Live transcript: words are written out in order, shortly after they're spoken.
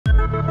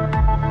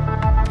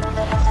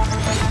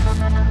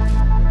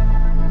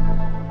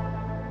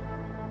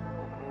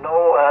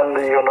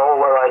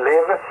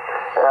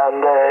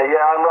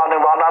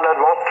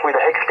not with a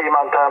hex beam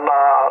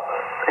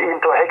antenna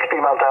into a hex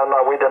beam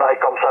antenna with an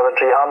ICOM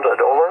 7300.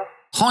 Over.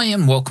 Hi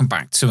and welcome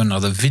back to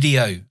another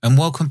video, and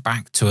welcome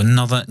back to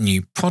another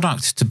new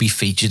product to be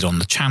featured on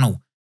the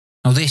channel.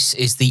 Now this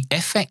is the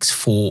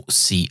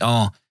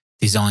FX-4CR,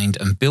 designed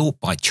and built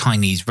by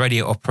Chinese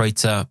radio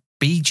operator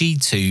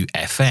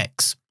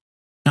BG2FX.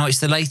 Now it's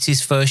the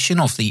latest version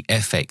of the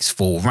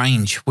FX4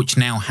 range, which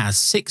now has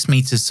 6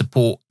 meters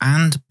support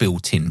and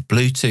built-in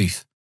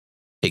Bluetooth.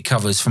 It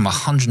covers from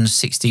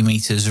 160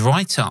 meters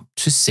right up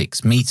to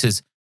 6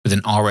 meters, with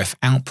an RF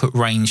output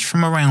range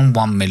from around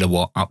 1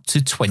 milliwatt up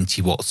to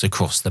 20 watts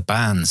across the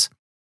bands.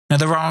 Now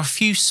there are a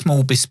few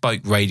small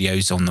bespoke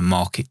radios on the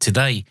market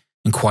today,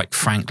 and quite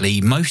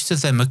frankly, most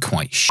of them are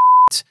quite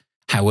shit.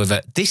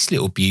 However, this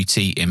little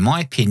beauty, in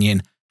my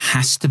opinion,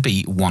 has to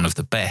be one of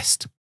the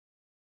best.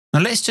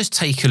 Now let's just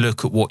take a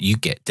look at what you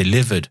get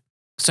delivered.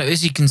 So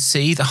as you can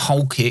see, the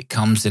whole kit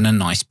comes in a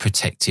nice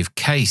protective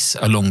case,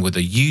 along with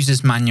a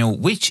user's manual,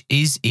 which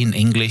is in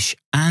English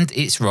and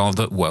it's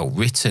rather well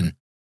written.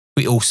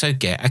 We also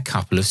get a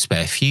couple of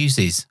spare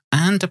fuses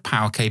and a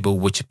power cable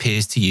which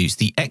appears to use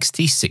the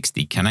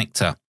XT60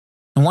 connector.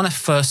 And when I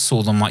first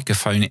saw the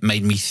microphone, it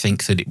made me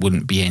think that it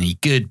wouldn't be any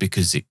good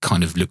because it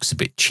kind of looks a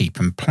bit cheap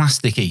and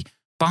plasticky,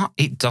 but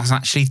it does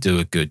actually do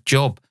a good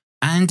job,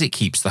 and it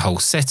keeps the whole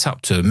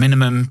setup to a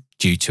minimum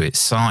due to its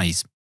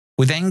size.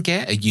 We then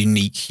get a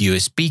unique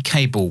USB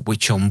cable,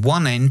 which on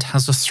one end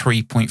has a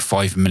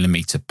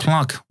 3.5mm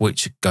plug,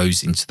 which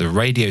goes into the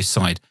radio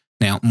side.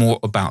 Now, more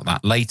about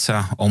that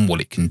later on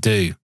what it can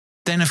do.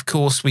 Then, of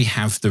course, we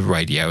have the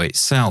radio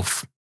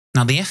itself.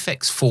 Now, the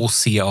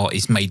FX-4CR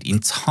is made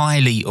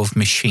entirely of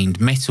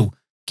machined metal,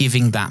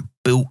 giving that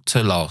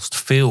built-to-last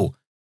feel.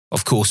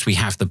 Of course, we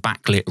have the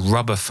backlit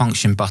rubber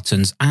function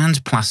buttons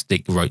and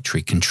plastic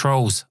rotary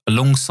controls,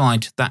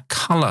 alongside that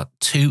colour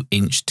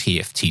 2-inch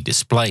TFT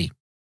display.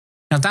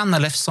 Now, down the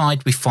left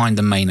side, we find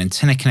the main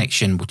antenna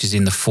connection, which is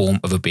in the form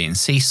of a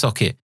BNC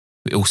socket.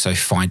 We also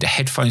find a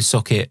headphone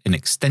socket, an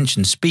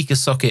extension speaker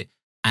socket,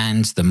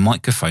 and the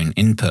microphone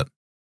input.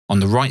 On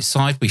the right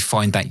side, we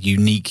find that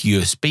unique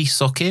USB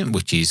socket,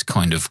 which is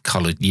kind of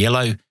coloured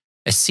yellow,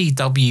 a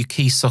CW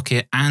key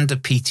socket, and a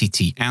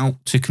PTT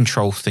out to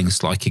control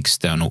things like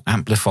external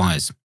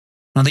amplifiers.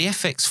 Now, the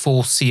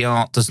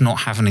FX-4CR does not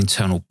have an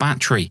internal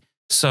battery,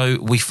 so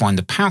we find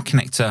the power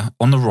connector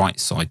on the right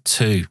side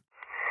too.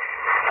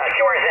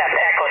 QRZ,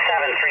 Echo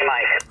 7, 3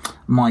 Mike.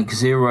 Mike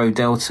 0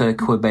 Delta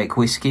Quebec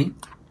Whiskey.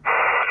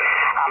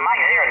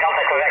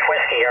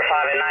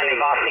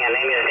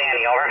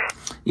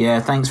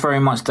 Yeah, thanks very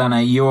much,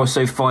 Dana. You're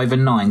also 5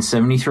 and 9,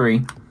 73.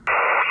 73, thanks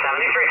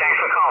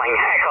for calling.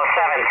 Echo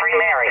 7, 3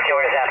 Mary,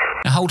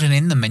 QRZ. Now, holding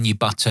in the menu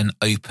button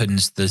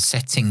opens the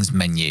settings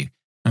menu.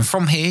 And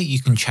from here, you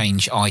can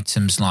change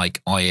items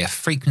like IF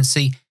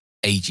frequency,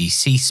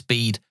 AGC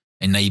speed,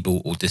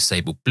 enable or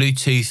disable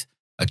Bluetooth,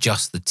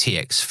 adjust the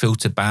TX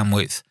filter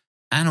bandwidth,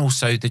 and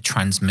also the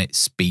transmit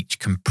speech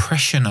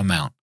compression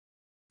amount.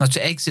 Now,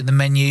 to exit the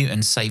menu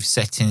and save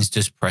settings,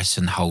 just press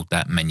and hold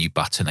that menu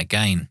button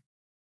again.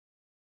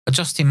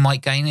 Adjusting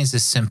mic gain is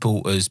as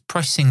simple as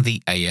pressing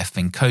the AF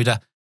encoder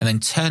and then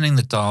turning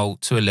the dial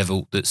to a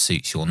level that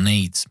suits your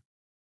needs.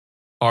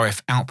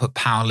 RF output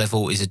power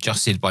level is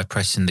adjusted by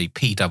pressing the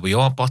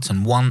PWR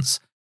button once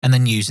and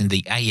then using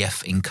the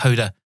AF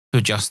encoder to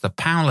adjust the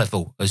power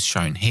level as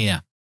shown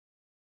here.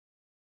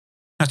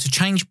 Now, to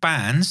change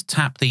bands,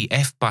 tap the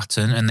F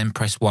button and then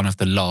press one of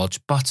the large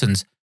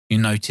buttons.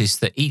 You'll notice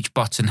that each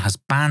button has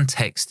band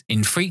text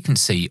in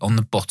frequency on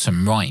the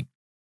bottom right.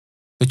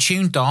 The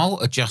tune dial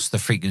adjusts the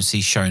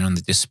frequency shown on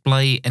the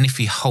display, and if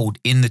you hold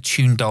in the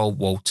tune dial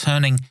while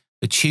turning,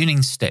 the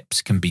tuning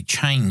steps can be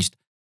changed.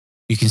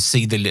 You can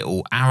see the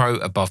little arrow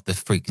above the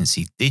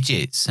frequency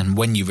digits, and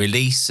when you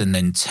release and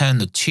then turn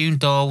the tune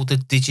dial, the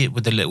digit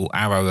with the little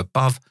arrow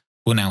above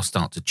will now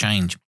start to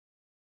change.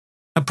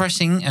 Now,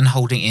 pressing and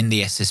holding in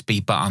the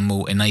SSB button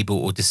will enable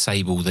or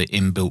disable the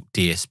inbuilt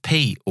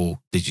DSP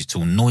or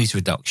digital noise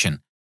reduction.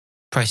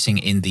 Pressing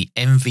in the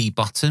MV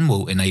button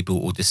will enable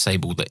or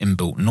disable the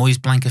inbuilt noise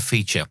blanker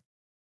feature.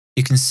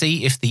 You can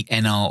see if the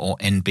NR or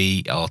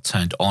NB are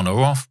turned on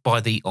or off by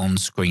the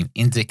on-screen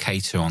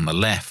indicator on the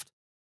left.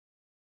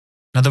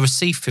 Now, the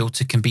receive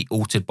filter can be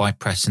altered by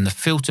pressing the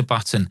filter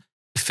button.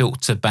 The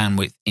filter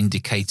bandwidth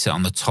indicator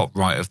on the top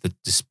right of the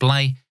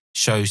display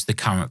shows the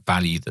current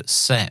value that's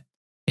set.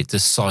 It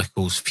just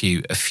cycles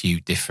through a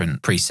few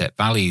different preset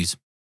values.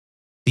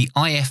 The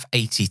IF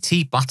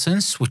ATT button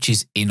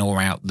switches in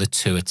or out the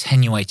 2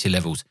 attenuator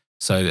levels,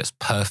 so that's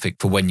perfect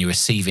for when you're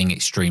receiving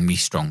extremely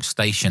strong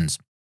stations.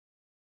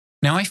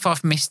 Now, if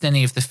I've missed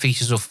any of the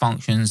features or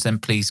functions, then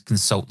please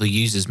consult the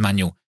user's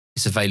manual.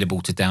 It's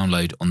available to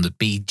download on the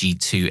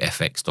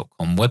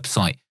bg2fx.com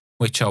website,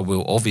 which I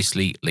will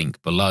obviously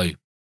link below.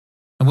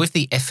 And with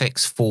the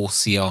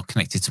FX-4CR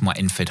connected to my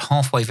infrared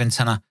half-wave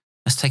antenna,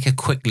 let's take a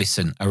quick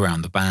listen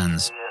around the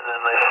bands.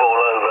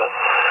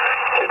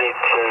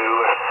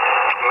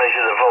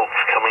 Measure the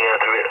volts coming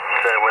out of it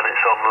when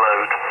it's on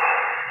load.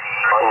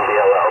 On the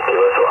LLP,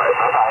 that's right.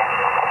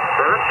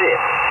 That's it.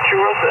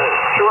 QSO,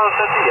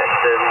 QSO, yes.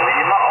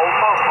 Lima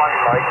Alpha Flight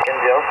Mike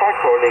India for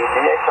calling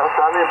DXL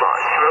Standby by.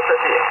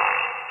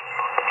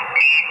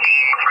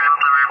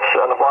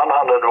 And 100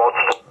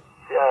 watts.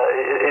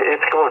 Yeah,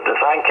 it's good,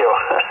 thank you.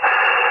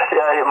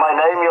 Yeah, my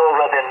name you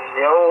already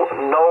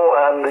know,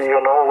 and you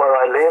know where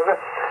I live.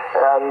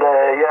 And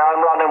yeah,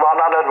 I'm running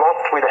 100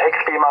 watts with a hex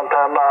beam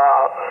antenna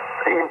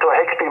into a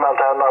hex beam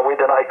antenna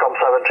with an ICOM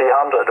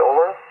 7300.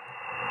 Over.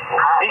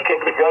 Aqui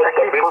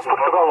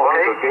Portugal,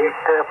 ok?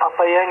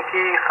 Papa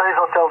Yankee 6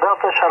 Hotel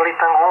Delta, Charlie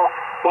Tango,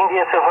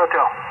 India Sierra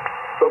Hotel.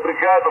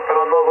 Obrigado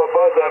pela nova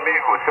banda,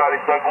 amigo.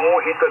 Charlie Tango,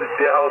 Italy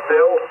Sierra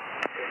Hotel.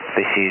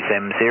 This is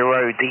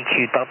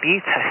M0DQW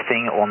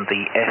testing on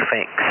the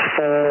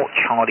FX-4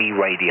 Charlie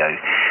radio.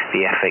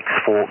 The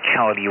FX-4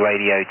 Charlie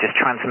radio just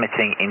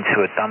transmitting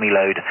into a dummy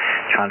load,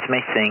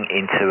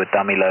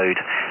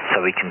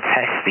 so we can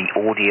test the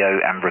audio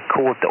and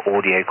record the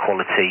audio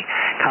quality.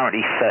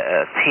 Currently set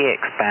at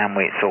TX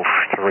bandwidth of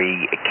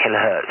 3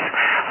 kilohertz.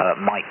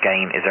 Mic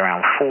gain is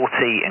around 40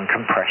 and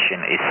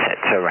compression is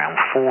set to around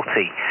 40.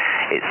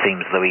 It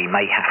seems that we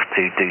may have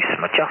to do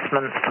some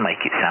adjustments to make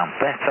it sound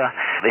better.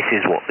 This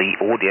is what the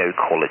audio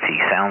quality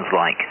sounds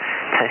like.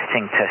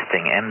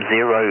 Testing,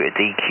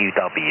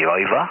 M0DQW,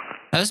 over.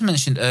 As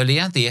mentioned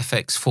earlier, the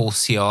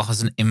FX-4CR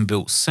has an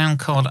inbuilt sound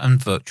card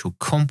and virtual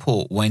COM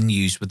port when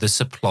used with the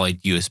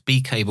supplied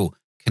USB cable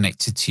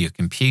connected to your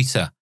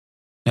computer.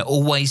 Now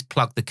always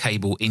plug the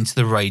cable into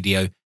the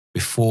radio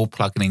before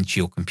plugging into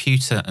your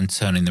computer and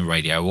turning the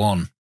radio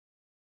on.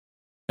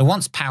 Now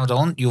once powered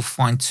on, you'll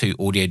find 2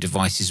 audio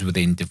devices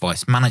within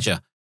Device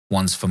Manager.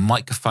 One's for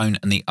microphone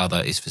and the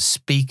other is for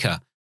speaker.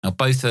 Now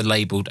both are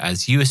labelled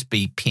as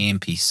USB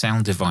PNP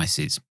sound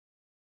devices.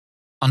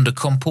 Under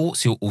COM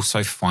ports, you'll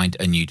also find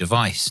a new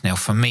device. Now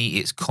for me,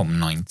 it's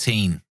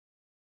COM19.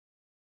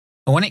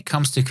 Now, when it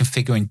comes to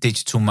configuring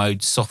digital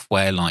mode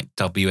software like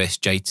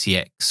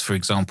WSJTX, for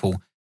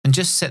example, then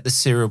just set the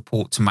serial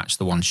port to match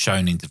the one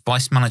shown in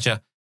Device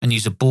Manager and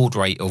use a baud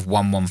rate of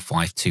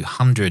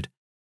 115200.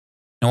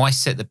 Now I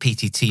set the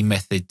PTT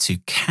method to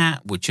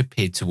CAT, which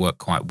appeared to work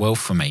quite well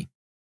for me.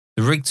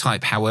 The rig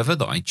type, however,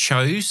 that I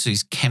chose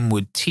is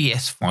Kenwood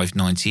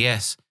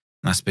TS590S.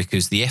 And that's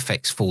because the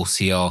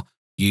FX-4CR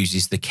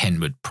uses the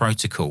Kenwood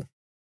protocol.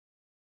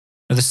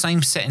 Now, the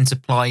same settings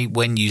apply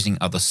when using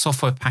other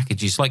software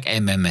packages like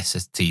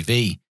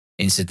MMSSTV.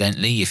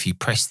 Incidentally, if you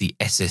press the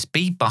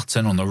SSB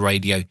button on the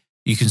radio,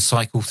 you can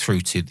cycle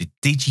through to the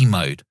Digi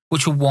mode,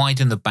 which will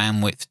widen the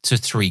bandwidth to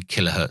 3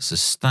 kHz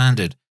as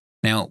standard.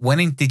 Now, when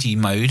in Digi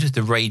mode,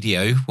 the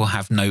radio will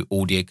have no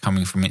audio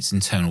coming from its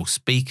internal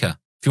speaker.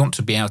 If you want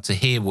to be able to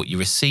hear what you're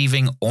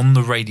receiving on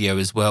the radio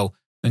as well,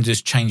 then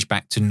just change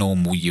back to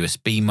normal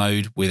USB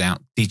mode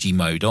without Digi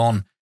mode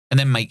on, and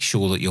then make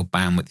sure that your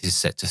bandwidth is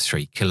set to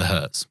 3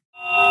 kHz.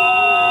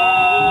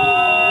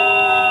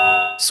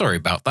 Sorry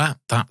about that,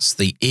 that's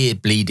the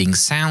ear-bleeding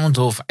sound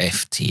of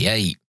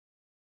FT8.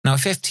 Now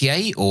if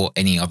FT8 or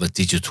any other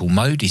digital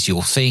mode is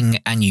your thing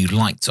and you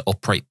like to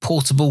operate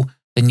portable,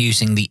 then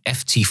using the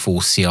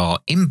FT8CR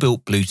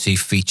inbuilt Bluetooth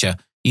feature,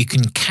 you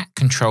can CAT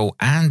control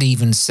and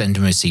even send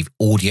and receive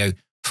audio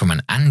from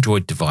an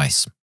Android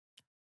device.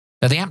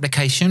 Now the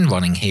application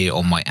running here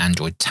on my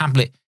Android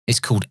tablet is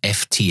called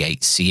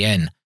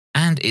FT8CN,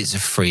 and it's a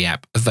free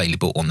app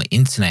available on the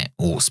internet,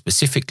 or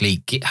specifically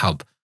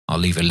GitHub. I'll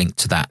leave a link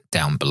to that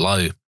down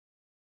below.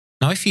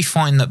 Now if you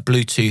find that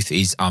Bluetooth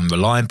is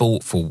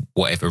unreliable for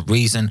whatever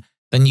reason,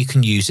 then you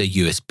can use a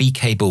USB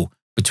cable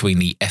between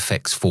the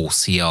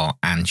FX-4CR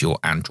and your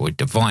Android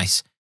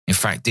device. In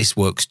fact, this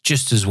works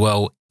just as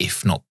well,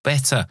 if not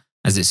better,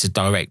 as it's a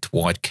direct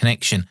wired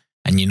connection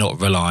and you're not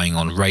relying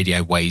on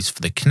radio waves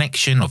for the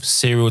connection of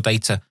serial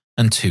data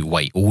and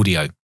two-way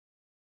audio.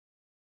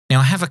 Now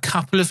I have a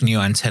couple of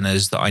new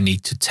antennas that I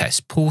need to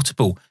test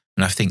portable,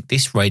 and I think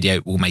this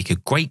radio will make a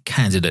great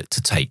candidate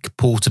to take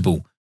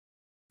portable.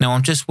 Now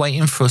I'm just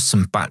waiting for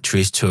some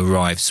batteries to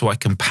arrive so I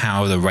can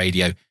power the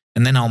radio,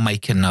 and then I'll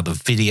make another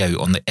video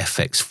on the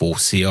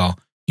FX-4CR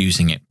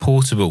using it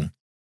portable.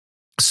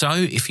 So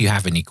if you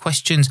have any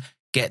questions,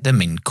 get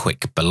them in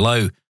quick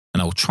below,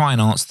 and I'll try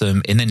and answer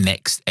them in the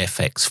next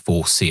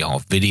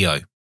FX-4CR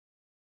video.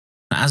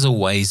 As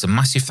always, a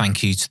massive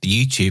thank you to the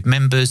YouTube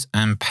members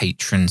and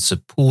Patreon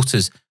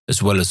supporters,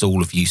 as well as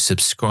all of you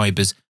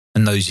subscribers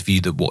and those of you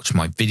that watch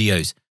my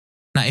videos.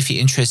 Now, if you're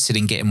interested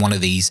in getting one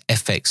of these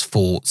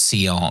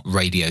FX-4CR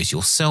radios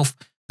yourself,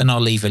 then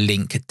I'll leave a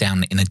link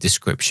down in the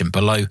description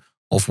below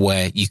of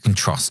where you can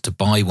trust to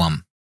buy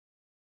one.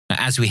 Now,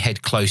 as we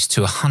head close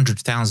to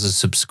 100,000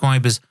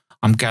 subscribers,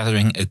 I'm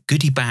gathering a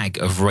goodie bag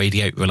of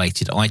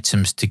radio-related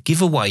items to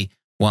give away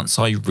once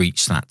I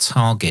reach that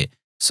target.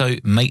 So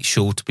make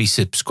sure to be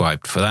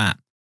subscribed for that.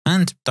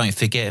 And don't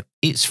forget,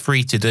 it's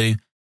free to do,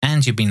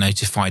 and you'll be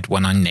notified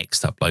when I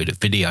next upload a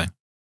video.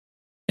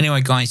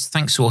 Anyway, guys,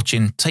 thanks for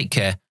watching, take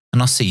care,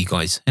 and I'll see you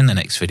guys in the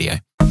next video.